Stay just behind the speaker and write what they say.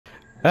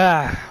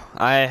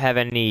I have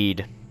a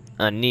need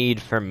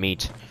for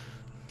meat.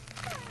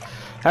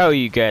 How are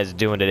you guys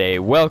doing today?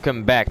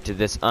 Welcome back to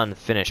this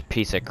unfinished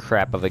piece of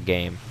crap of a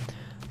game.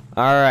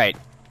 Alright,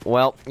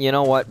 well, you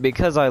know what?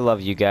 Because I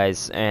love you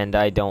guys, and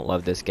I don't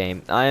love this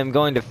game, I am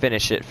going to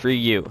finish it for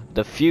you,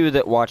 the few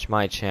that watch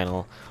my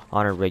channel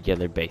on a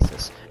regular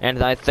basis.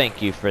 And I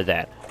thank you for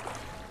that.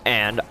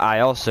 And I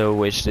also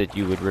wish that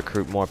you would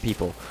recruit more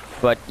people.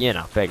 But, you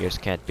know, beggars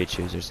can't be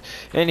choosers.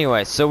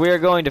 Anyway, so we are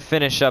going to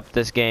finish up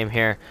this game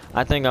here.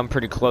 I think I'm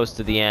pretty close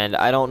to the end.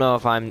 I don't know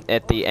if I'm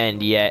at the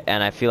end yet,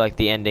 and I feel like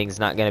the ending's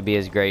not going to be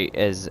as great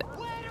as,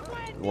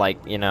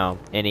 like, you know,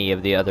 any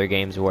of the other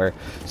games were.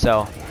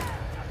 So,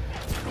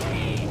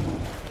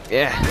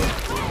 yeah.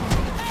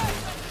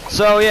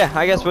 So, yeah,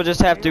 I guess we'll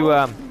just have to,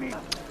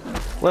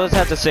 we'll just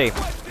have to see.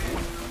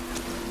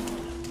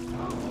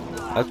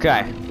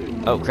 Okay.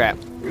 Oh, crap.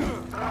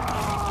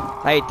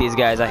 I hate these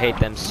guys. I hate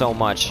them so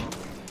much.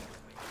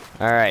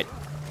 Alright.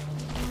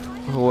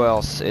 Who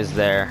else is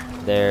there?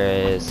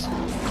 There is...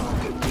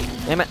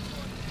 Damn it.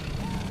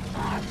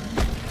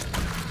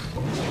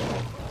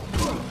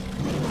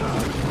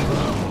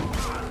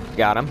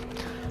 Got him.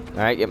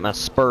 Alright, get my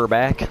spur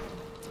back.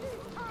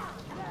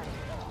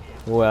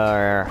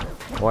 Where?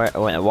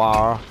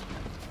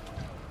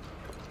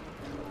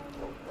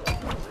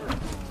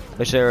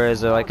 Wish there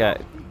was like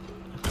a...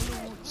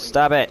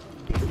 Stop it.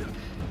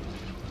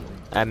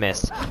 I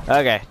missed.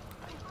 Okay.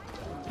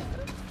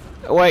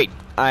 Wait,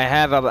 I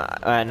have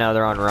a... no,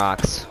 they're on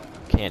rocks.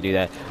 Can't do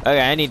that. Okay,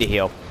 I need to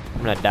heal.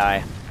 I'm gonna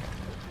die.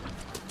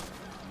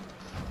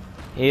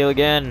 Heal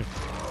again.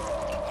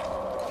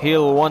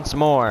 Heal once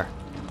more.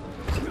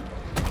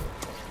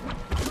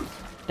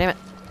 Damn it.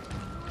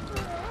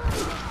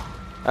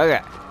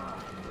 Okay.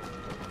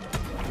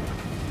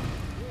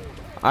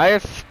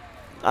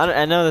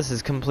 I know this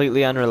is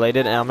completely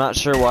unrelated, and I'm not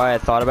sure why I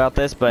thought about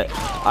this, but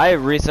I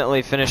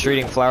recently finished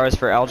reading Flowers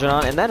for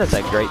Algernon, and that is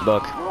a great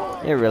book.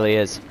 It really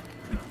is.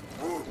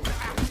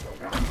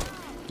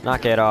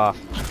 Knock it off.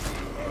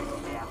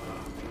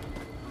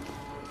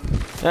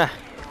 Ah.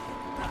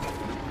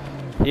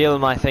 Heal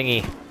my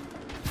thingy.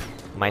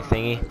 My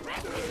thingy.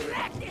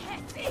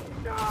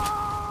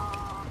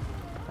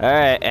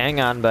 Alright,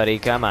 hang on, buddy.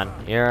 Come on.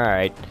 You're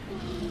alright.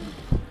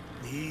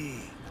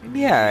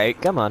 Yeah,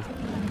 alright. Come on.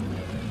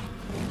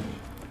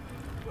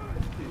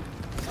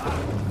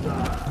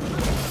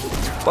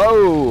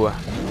 Whoa!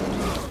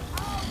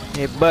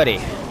 Hey,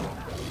 buddy.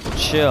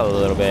 Chill a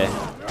little bit.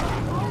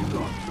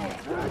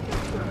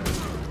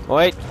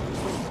 Wait.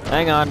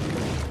 Hang on.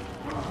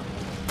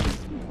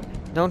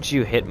 Don't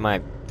you hit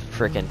my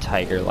frickin'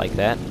 tiger like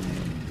that.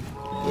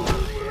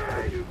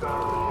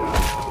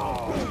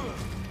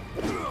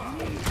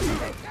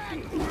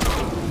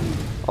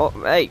 Oh,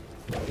 hey.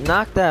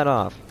 Knock that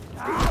off.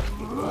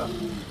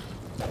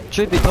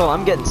 Truth be told,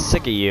 I'm getting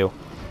sick of you.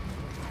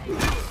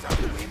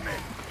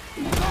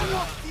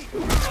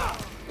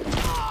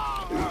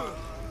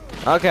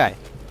 Okay,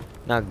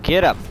 now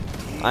get up.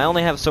 I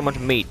only have so much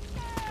meat.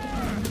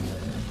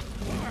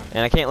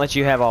 And I can't let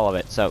you have all of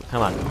it, so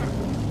come on.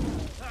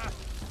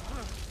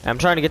 I'm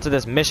trying to get to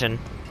this mission.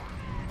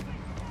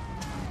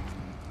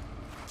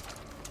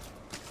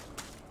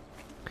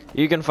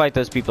 You can fight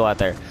those people out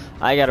there.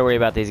 I gotta worry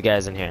about these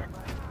guys in here.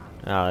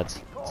 Oh,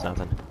 that's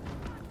nothing.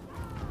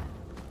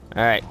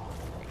 Alright.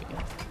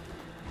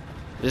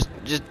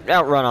 Just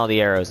outrun all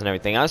the arrows and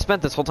everything. I've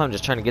spent this whole time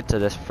just trying to get to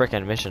this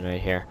frickin' mission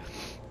right here.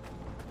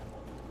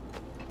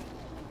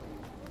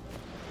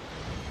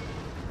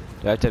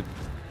 Do I have to...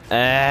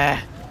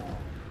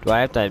 do I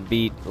have to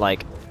be,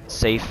 like,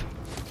 safe?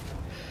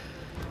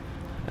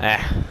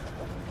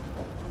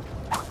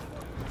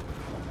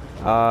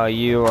 Oh,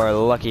 you are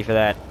lucky for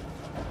that.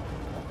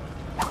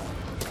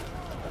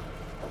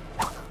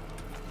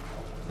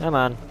 Come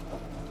on.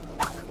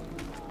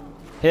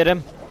 Hit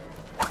him.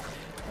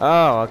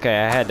 Oh,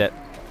 okay, I had to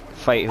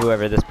fight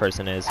whoever this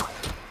person is.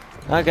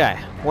 Okay,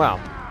 well.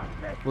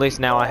 At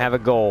least now I have a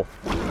goal.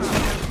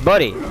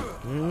 Buddy,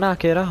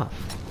 knock it off.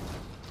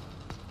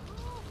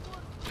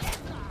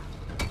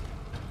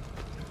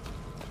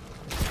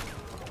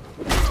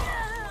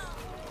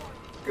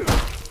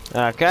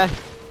 Okay.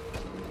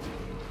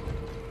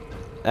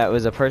 That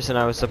was a person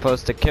I was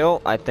supposed to kill,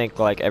 I think,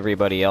 like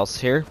everybody else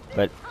here,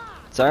 but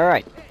it's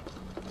alright.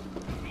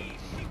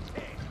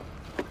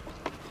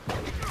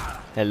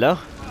 Hello?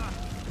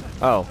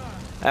 Oh.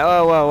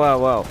 Whoa, whoa, whoa,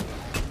 whoa.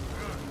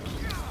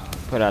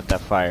 Put out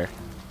that fire.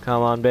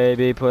 Come on,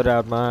 baby, put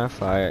out my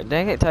fire.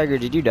 Dang it, Tiger,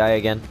 did you die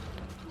again?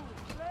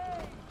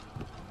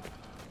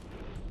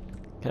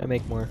 Can I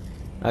make more?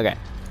 Okay.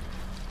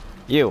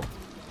 You.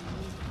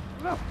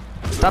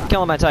 Stop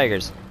killing my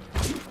tigers.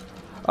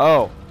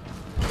 Oh.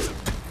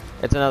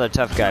 It's another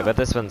tough guy, but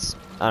this one's,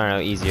 I don't know,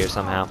 easier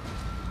somehow.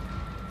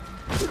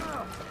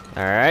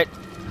 Alright.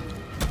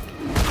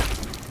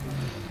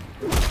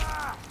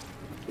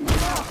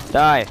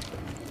 Die.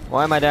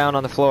 Why am I down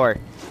on the floor?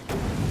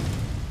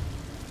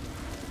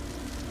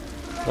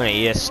 I'm gonna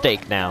eat a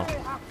steak now.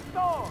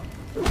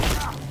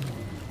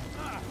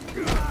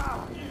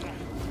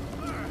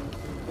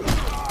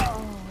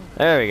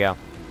 There we go.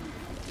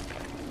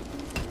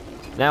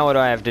 Now what do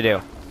I have to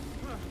do?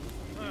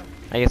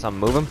 I guess I'll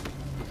move him.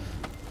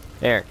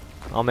 There.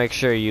 I'll make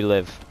sure you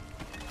live.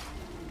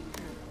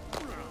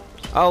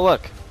 Oh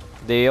look,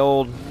 the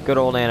good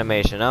old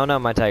animation. Oh no,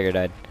 my tiger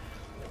died.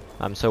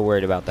 I'm so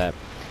worried about that.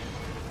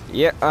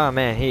 Yeah. Oh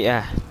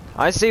man,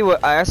 I see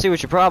what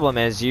your problem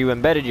is. You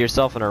embedded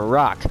yourself in a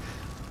rock.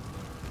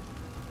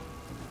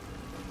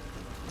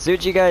 See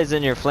what you guys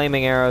and your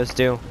flaming arrows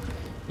do?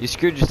 You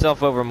screwed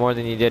yourself over more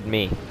than you did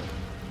me.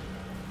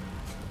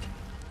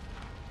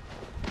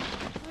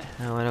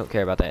 No, I don't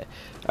care about that.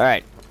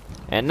 Alright.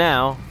 And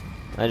now,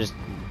 I just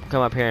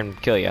come up here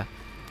and kill you.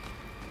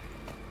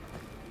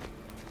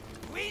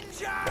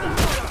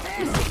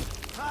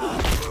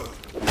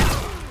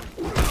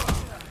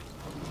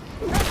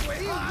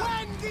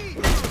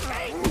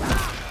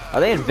 Are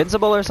they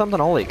invincible or something?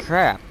 Holy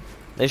crap.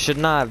 They should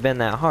not have been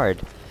that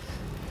hard.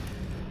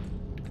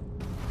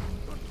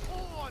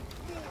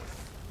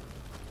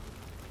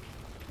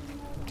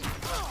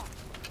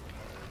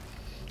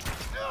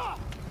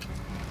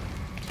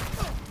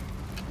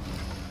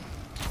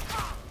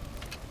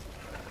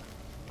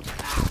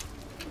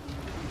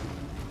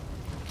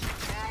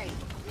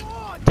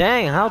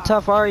 Dang, how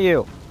tough are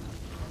you?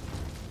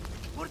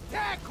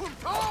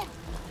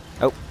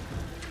 Oh.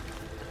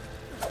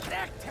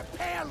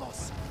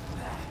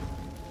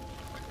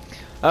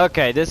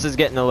 Okay, this is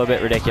getting a little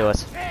bit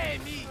ridiculous.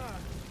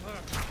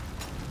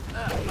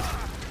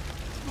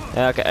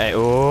 Okay.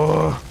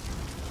 Oh.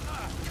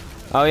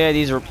 Oh yeah,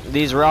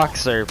 these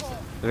rocks are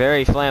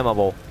very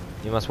flammable.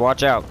 You must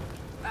watch out.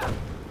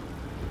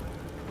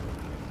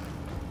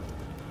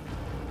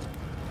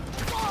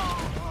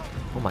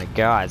 Oh my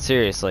god,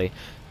 seriously.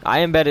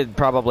 I embedded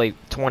probably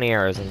 20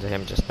 arrows into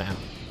him just now.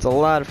 It's a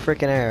lot of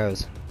freaking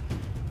arrows.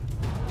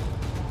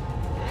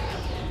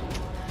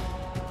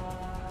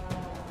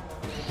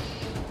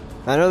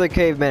 I know they're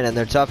cavemen and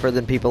they're tougher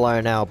than people are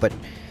now, but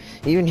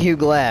even Hugh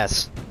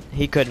Glass,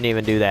 he couldn't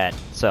even do that.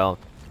 So,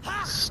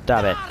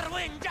 stop it.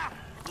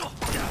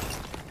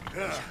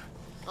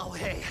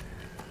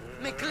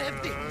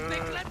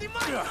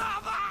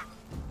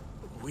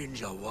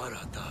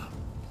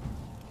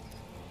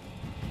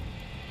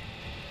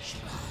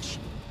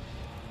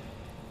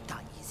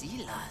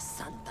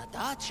 Santa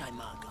Dachai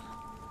Magam.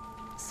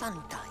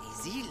 Santa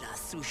Isila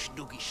Sush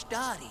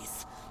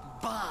Dugistaris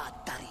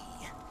Batari.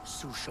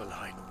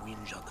 Sushalhain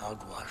Winja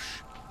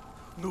Gagwash.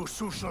 No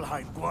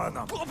Sushalhain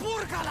Guanam.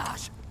 Pur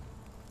Kalash!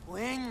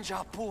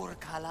 Winja Pur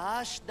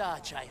Kalash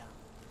Dachaya.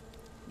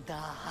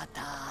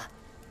 Dahata.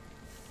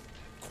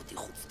 Koti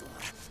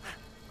Hutstor.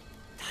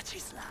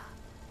 Dachisla.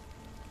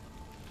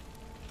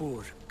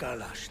 Pur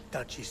Kalash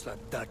Dachisla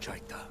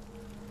Dachaita.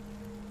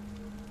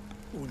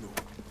 Unu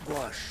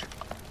Gwash.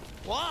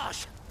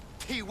 Wash!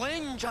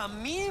 Tiwenja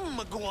Mim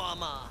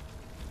Guama.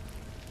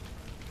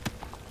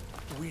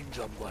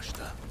 Winja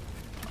Gwashta.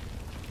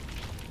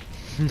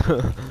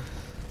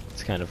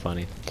 It's kind of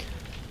funny.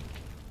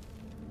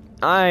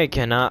 I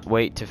cannot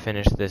wait to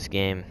finish this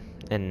game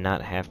and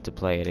not have to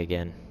play it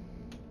again.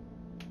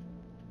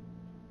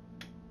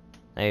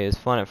 It was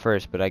fun at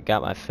first, but I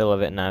got my fill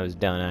of it and I was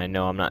done. I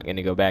know I'm not going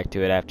to go back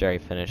to it after I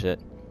finish it.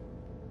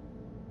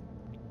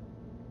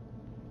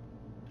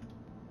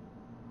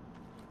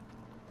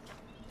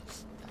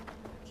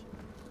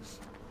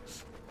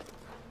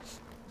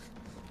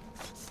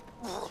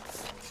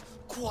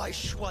 Quai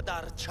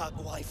Shwadar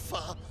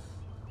Chagwaifa.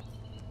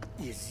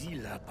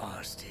 Izila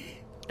Pasti.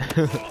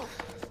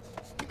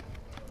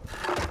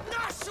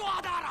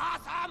 Nashwadar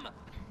Hasam!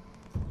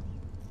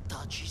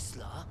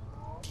 Dachisla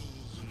Di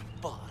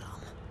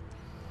Baram.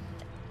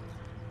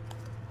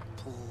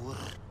 Pur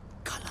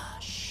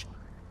Kalash.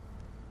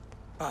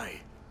 Ai,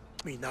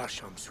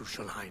 Minasham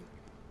Sushalhain.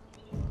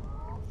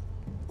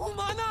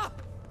 Umana!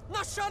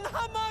 Nashan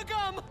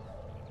Hamagam!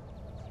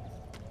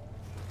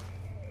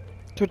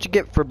 That's what you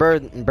get for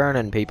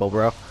burning people,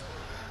 bro.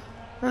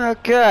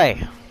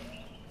 Okay.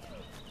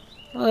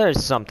 Well,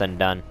 there's something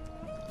done.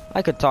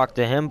 I could talk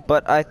to him,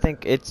 but I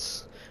think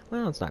it's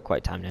not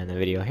quite time to end the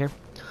video here.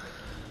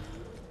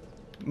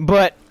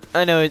 But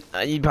I know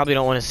you probably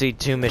don't want to see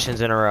 2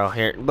 missions in a row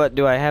here. But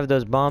do I have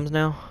those bombs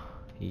now?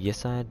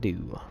 Yes, I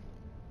do.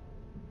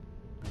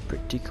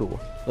 Pretty cool.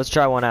 Let's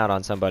try one out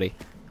on somebody.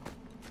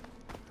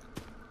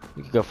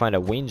 We could go find a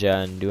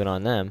Winja and do it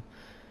on them.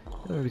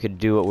 Or we could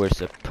do what we're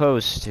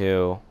supposed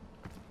to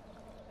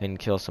and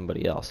kill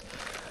somebody else.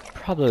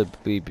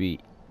 Probably be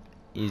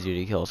easier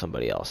to kill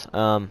somebody else.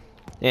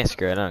 Yeah,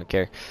 screw it, I don't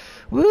care.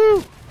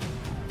 Woo!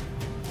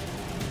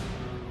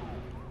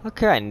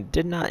 Okay, I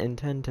did not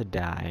intend to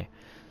die.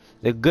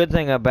 The good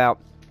thing about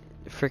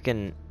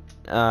freaking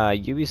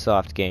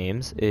Ubisoft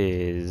games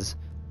is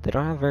they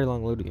don't have very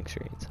long loading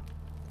screens.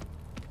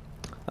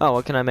 Oh,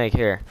 what can I make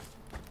here?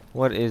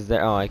 What is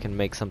there? Oh, I can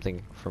make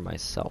something for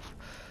myself.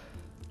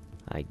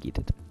 I get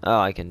it. Oh,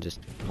 I can just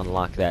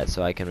unlock that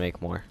so I can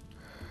make more.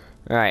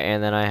 Alright,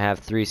 and then I have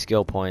 3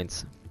 skill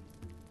points,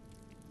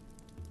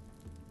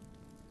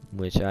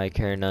 which I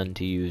care none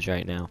to use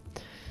right now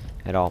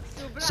at all.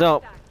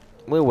 So,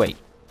 we'll wait.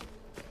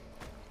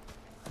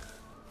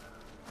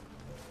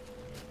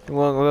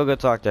 Well, we'll go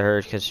talk to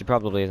her because she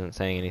probably isn't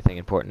saying anything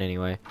important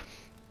anyway.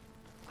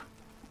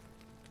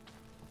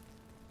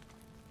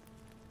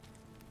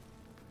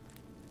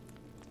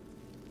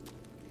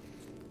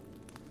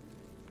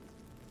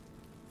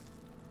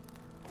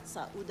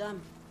 Sa udam,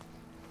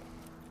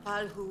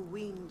 palhu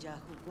winja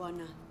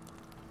hugwana.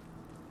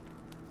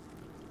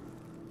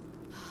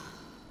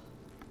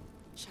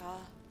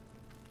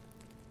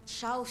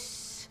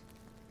 Shaus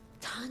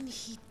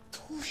tanhi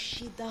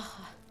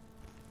tushidaha.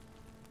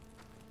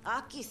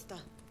 Akista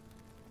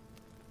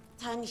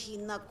tanhi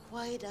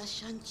nakwaida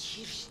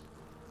shanchir.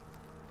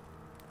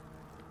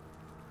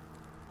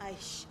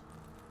 Aish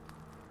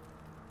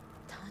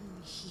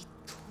tanhi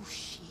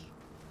tushi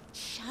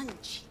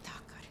shanchi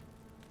takar.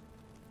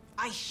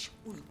 Aish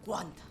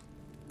ulguanda.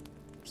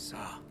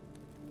 Sa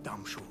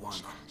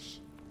damshuwana.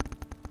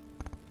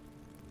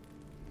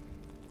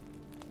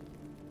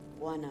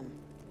 Wanam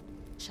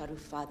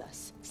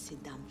sharufadas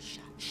sidam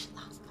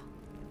shlanga.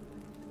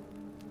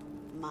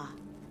 Ma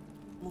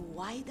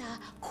muwaida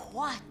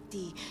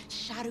kwati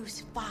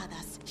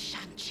sharusfadas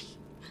shanchi.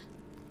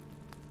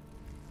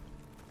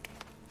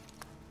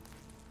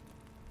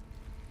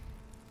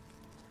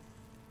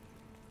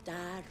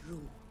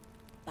 Daru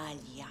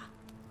balya.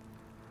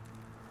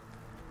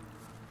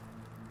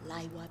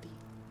 Laiwabi.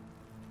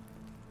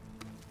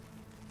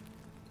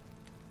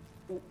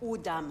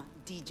 Udam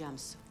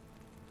dijamsu.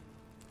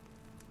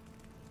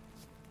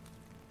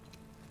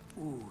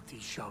 Di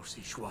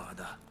shausi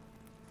shwada.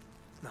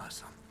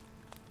 Nasam.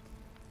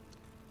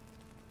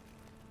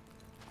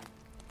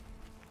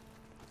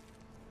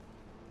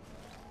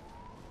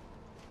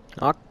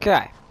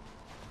 Okay.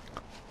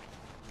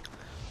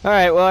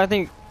 Alright, well I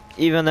think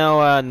even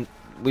though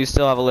we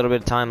still have a little bit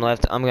of time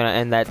left, I'm gonna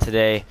end that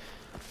today.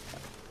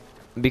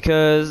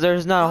 Because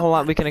there's not a whole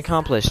lot we can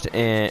accomplish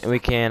in 1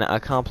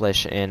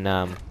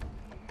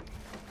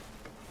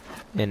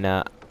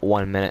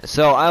 minute.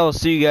 So I will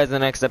see you guys in the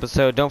next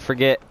episode. Don't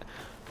forget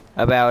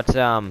about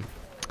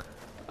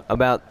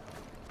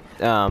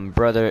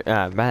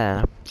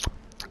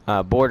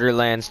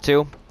Borderlands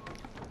 2.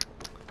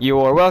 You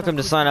are welcome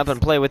to sign up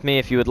and play with me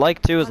if you would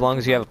like to, as long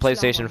as you have a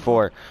PlayStation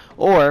 4.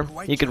 Or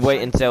you could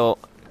wait until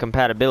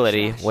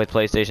compatibility with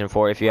PlayStation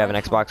 4 if you have an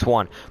Xbox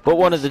One. But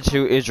one of the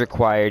two is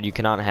required. You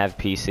cannot have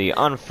PC,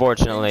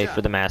 unfortunately,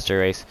 for the Master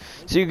Race.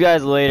 See you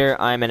guys later.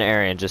 I'm an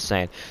Aryan, just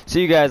saying.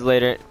 See you guys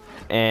later,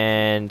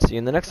 and see you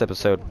in the next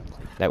episode.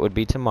 That would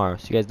be tomorrow.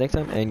 See you guys next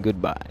time, and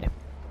goodbye.